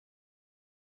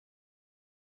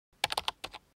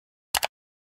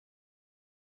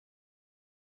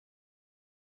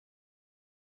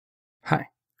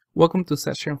Welcome to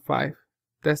session 5,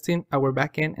 testing our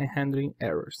backend and handling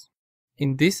errors.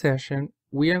 In this session,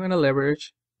 we are going to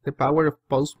leverage the power of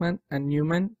Postman and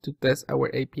Newman to test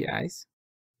our APIs.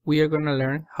 We are going to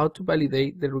learn how to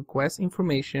validate the request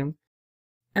information,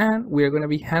 and we are going to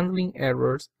be handling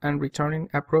errors and returning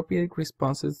appropriate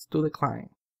responses to the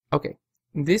client. Okay,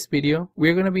 in this video, we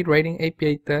are going to be writing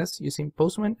API tests using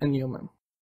Postman and Newman.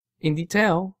 In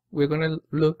detail, we're going to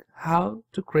look how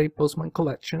to create Postman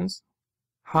collections,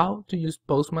 how to use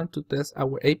Postman to test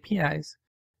our APIs,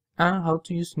 and how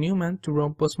to use Newman to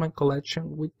run Postman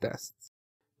Collection with tests.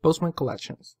 Postman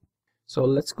Collections. So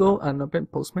let's go and open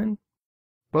Postman.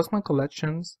 Postman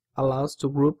Collections allows to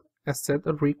group a set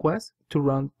of requests to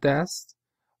run tests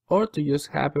or to use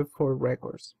habit for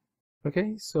records.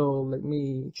 Okay, so let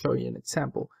me show you an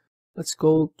example. Let's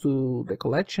go to the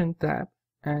Collection tab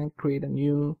and create a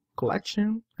new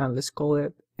collection, and let's call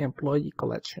it Employee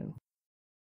Collection.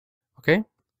 Okay,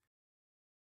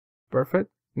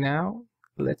 perfect. Now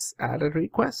let's add a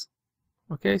request.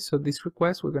 Okay, so this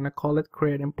request, we're going to call it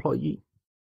create employee,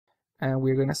 and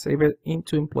we're going to save it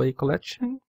into employee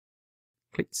collection.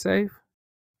 Click save.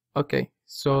 Okay,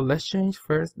 so let's change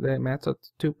first the method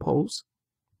to post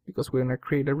because we're going to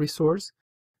create a resource.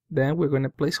 Then we're going to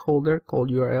placeholder called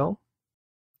URL.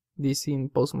 This in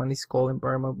Postman is called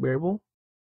environment variable,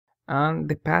 and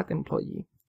the path employee.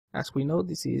 As we know,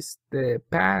 this is the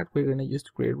path we're going to use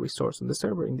to create a resource on the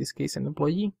server, in this case an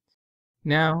employee.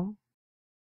 Now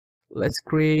let's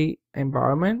create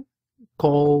environment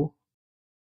called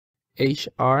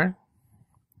HR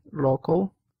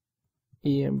local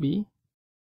env,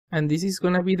 and this is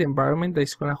going to be the environment that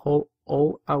is going to hold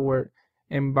all our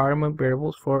environment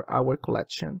variables for our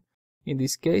collection. In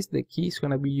this case, the key is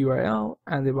going to be URL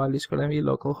and the value is going to be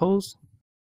localhost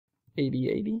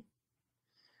 8080.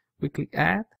 We click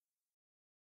add.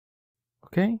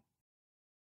 Okay,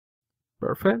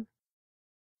 perfect.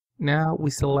 Now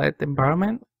we select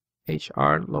environment,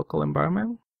 HR local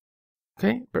environment.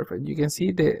 Okay, perfect. You can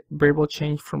see the variable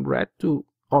change from red to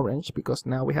orange because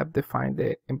now we have defined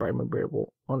the environment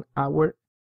variable on our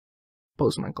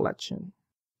Postman collection.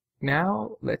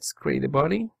 Now let's create a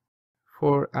body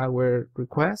for our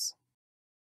request.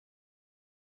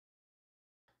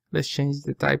 Let's change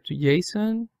the type to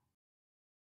JSON.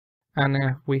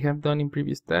 And we have done in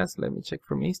previous tests, let me check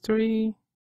from history.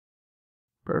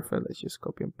 Perfect, let's just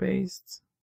copy and paste.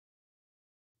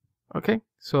 Okay,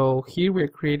 so here we're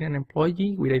creating an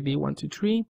employee with ID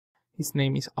 123. His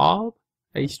name is Alb,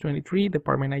 age 23,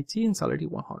 department IT, and salary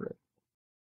 100.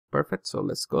 Perfect, so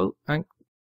let's go and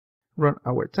run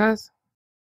our test,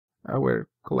 our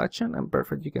collection, and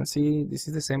perfect. You can see this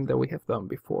is the same that we have done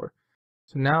before.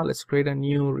 So now let's create a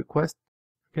new request.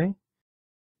 Okay,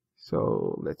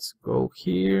 so let's go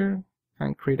here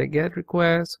and create a get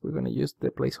request. We're going to use the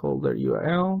placeholder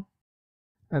URL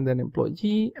and then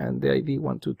employee and the ID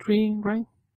 123, right?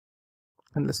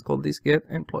 And let's call this get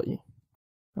employee,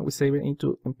 and we save it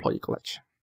into employee collection.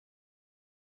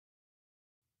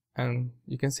 And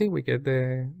you can see we get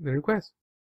the request.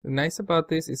 The nice about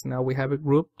this is now we have it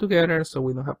grouped together, so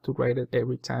we don't have to write it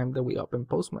every time that we open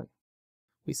Postman.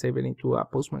 We save it into a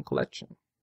Postman collection.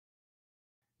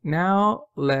 Now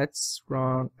let's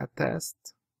run a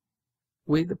test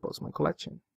with the Postman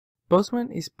collection.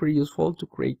 Postman is pretty useful to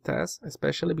create tests,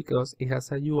 especially because it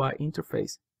has a UI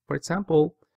interface. For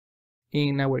example,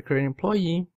 in our create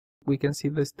employee, we can see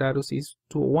the status is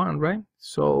 201, right?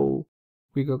 So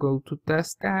we go to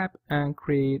test tab and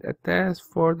create a test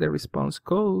for the response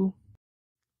code.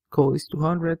 Code is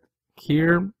 200.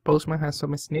 Here, Postman has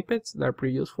some snippets that are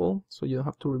pretty useful, so you don't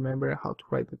have to remember how to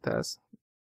write the test.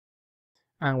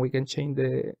 And we can change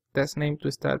the test name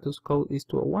to status code is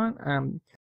 201, and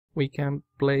we can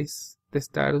place the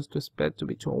status to expect to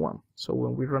be 201. So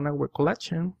when we run our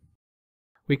collection,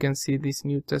 we can see this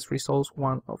new test results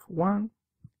 1 of 1.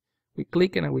 We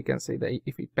click it and we can say that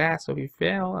if it passed or if it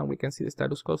failed, and we can see the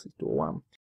status code is 201.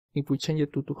 If we change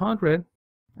it to 200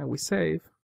 and we save,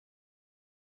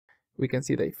 we can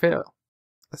see that it failed.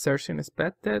 Assertion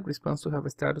expected, response to have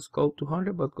a status code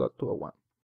 200 but got 201.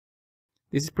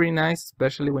 This is pretty nice,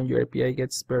 especially when your API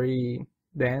gets very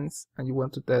dense and you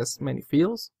want to test many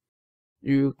fields.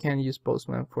 You can use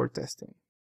Postman for testing.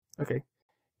 Okay,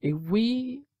 if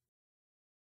we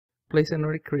place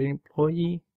another create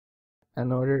employee,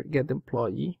 another get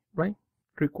employee, right,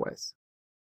 request.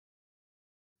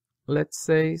 Let's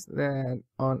say that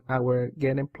on our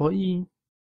get employee,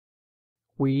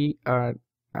 we are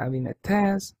adding a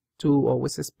test to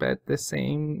always expect the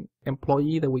same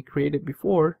employee that we created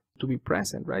before to be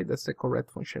present, right? That's the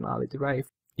correct functionality, right?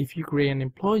 If you create an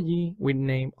employee with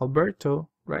name Alberto,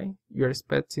 right, you're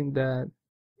expecting that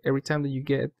every time that you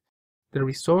get the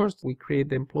resource, we create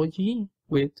the employee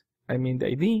with, the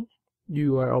ID,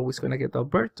 you are always going to get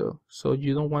Alberto. So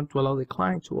you don't want to allow the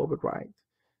client to override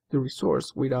the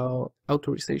resource without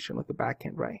authorization of the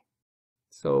backend, right?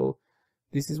 So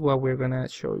this is what we're going to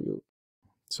show you.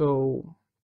 So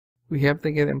we have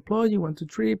the get employee 1, 2,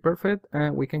 3, perfect,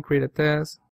 and we can create a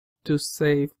test to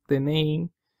save the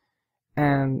name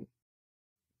and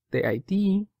the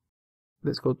ID.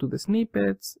 Let's go to the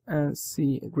snippets and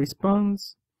see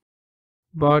response,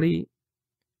 body,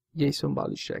 JSON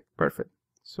value check, perfect.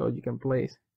 So you can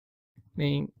place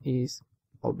name is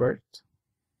Albert,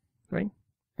 right?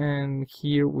 And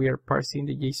here we are parsing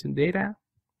the JSON data.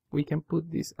 We can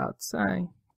put this outside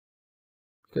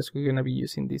because we're going to be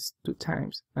using this 2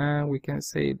 times, and we can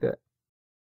say that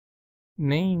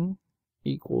name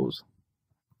equals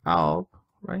alb,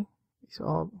 right? It's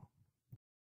alb,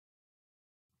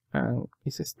 and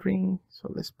it's a string,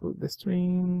 so let's put the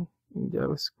string in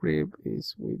JavaScript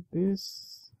is with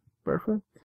this, perfect.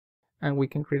 And we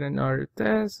can create another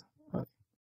test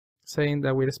saying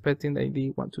that we're expecting the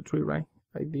ID 1, 2, 3, right?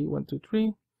 ID 1, 2,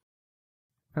 3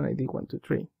 and ID 1, 2,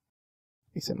 3.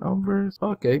 It's a numbers.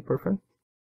 Okay, perfect.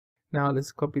 Now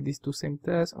let's copy these 2 same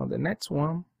tests on the next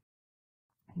one.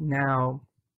 Now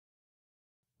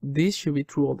this should be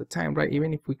true all the time, right?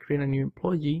 Even if we create a new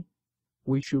employee,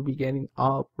 we should be getting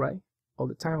up, right? All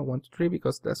the time 1, 2, 3,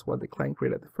 because that's what the client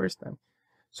created the first time.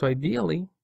 So ideally,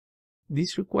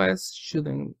 this request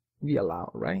shouldn't be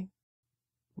allowed, right?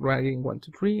 Writing 1,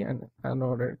 2, 3 and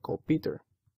another called Peter,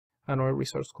 another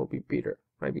resource called Peter,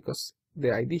 right? Because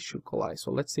the ID should collide.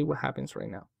 So let's see what happens right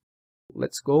now.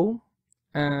 Let's go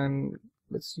and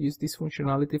let's use this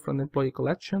functionality from the employee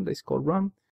collection that's called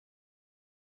run.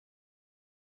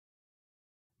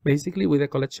 Basically, with a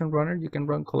collection runner, you can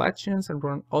run collections and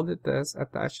run all the tests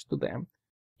attached to them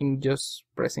in just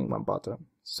pressing one button.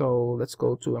 So let's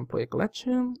go to employee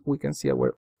collection. We can see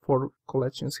our 4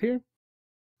 collections here.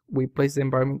 We place the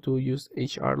environment to use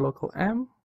HR local M,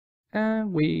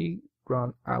 and we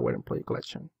run our employee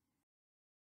collection.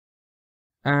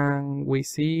 And we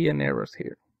see an error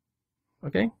here.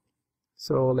 Okay,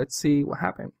 so let's see what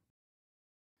happened.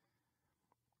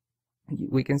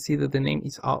 We can see that the name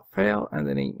is all fail and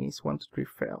the name is 1, 2, 3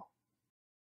 fail.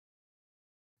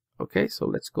 Okay, so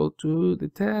let's go to the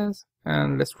test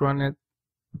and let's run it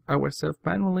ourselves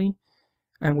manually,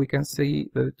 and we can see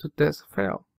that the 2 tests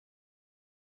fail.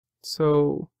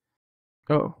 So,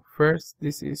 first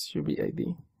this should be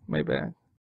ID, my bad.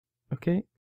 Okay,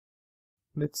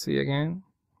 let's see again.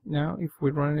 Now if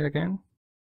we run it again,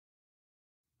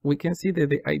 we can see that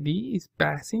the ID is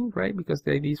passing, right? Because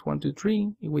the ID is 1, 2,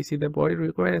 3. If we see the body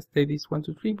request, the ID is 1,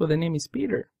 2, 3, but the name is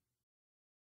Peter.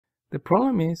 The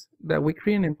problem is that we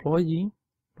create an employee,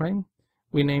 right?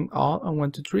 We name all on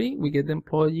 1, 2, 3. We get the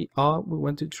employee all with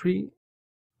 1, 2, 3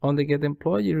 on the get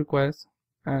employee request,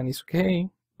 and it's okay.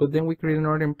 But then we create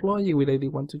another employee with ID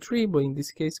 1, 2, 3. But in this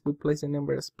case, we place the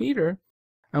number as Peter,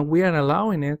 and we are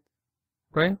allowing it,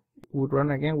 right? We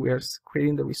run again. We are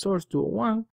creating the resource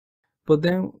 201. But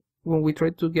then when we try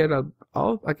to get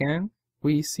out again,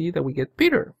 we see that we get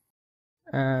Peter.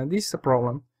 This is a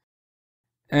problem.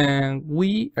 And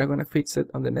we are going to fix it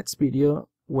on the next video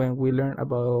when we learn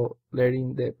about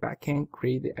letting the backend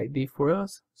create the ID for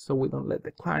us, so we don't let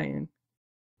the client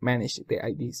manage the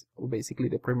IDs, or basically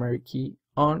the primary key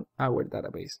on our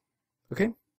database. Okay?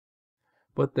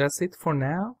 But that's it for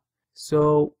now.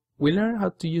 So we learned how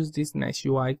to use this nice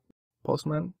UI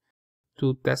Postman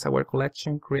to test our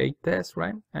collection, create tests,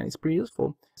 right? And it's pretty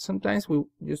useful. Sometimes we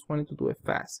just wanted to do it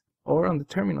fast or on the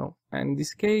terminal. And in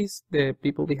this case, the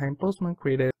people behind Postman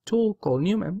created a tool called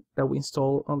Newman that we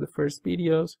installed on the first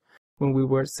videos when we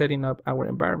were setting up our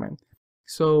environment.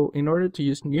 So in order to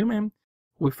use Newman,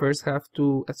 we first have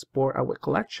to export our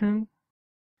collection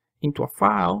into a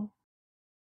file,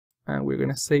 and we're going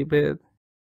to save it,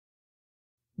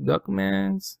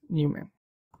 documents, Newman,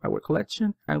 our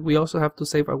collection. And we also have to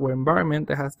save our environment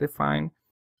that has defined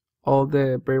all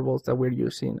the variables that we're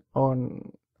using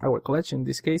on our collection, in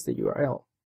this case the URL.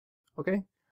 Okay,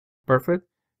 perfect.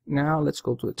 Now let's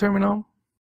go to the terminal,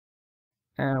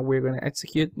 and we're going to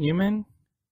execute Newman,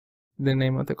 the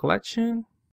name of the collection,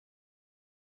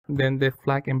 then the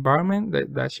flag environment, the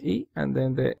 -e, and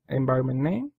then the environment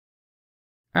name,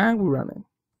 and we run it.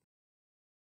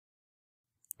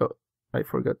 Oh, I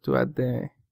forgot to add the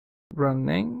run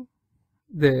name,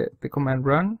 the command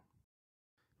run.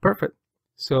 Perfect.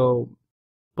 So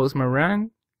Postman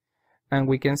run, and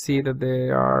we can see that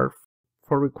there are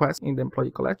 4 requests in the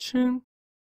employee collection,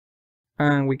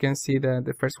 and we can see that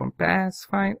the first one passed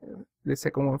fine, the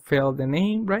second one failed the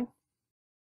name, right?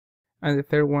 and the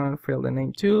third one failed the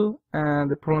name too. And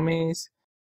the problem is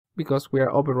because we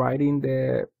are overriding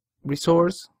the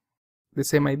resource, the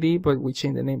same ID, but we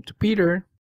change the name to Peter.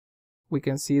 We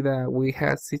can see that we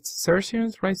had 6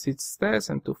 assertions, right? 6 tests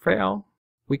and 2 fail.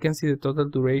 We can see the total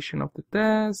duration of the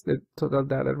test, the total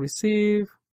data received,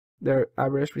 their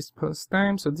average response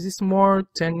time. So this is more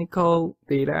technical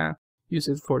data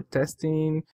used for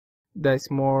testing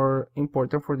that's more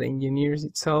important for the engineers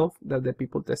itself than the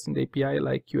people testing the API,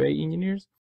 like QA engineers.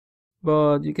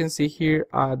 But you can see here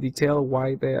detail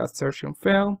why the assertion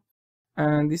failed.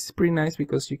 And this is pretty nice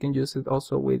because you can use it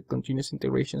also with continuous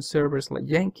integration servers like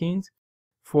Jenkins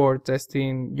for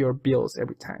testing your builds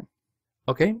every time.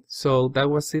 Okay, so that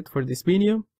was it for this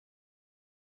video.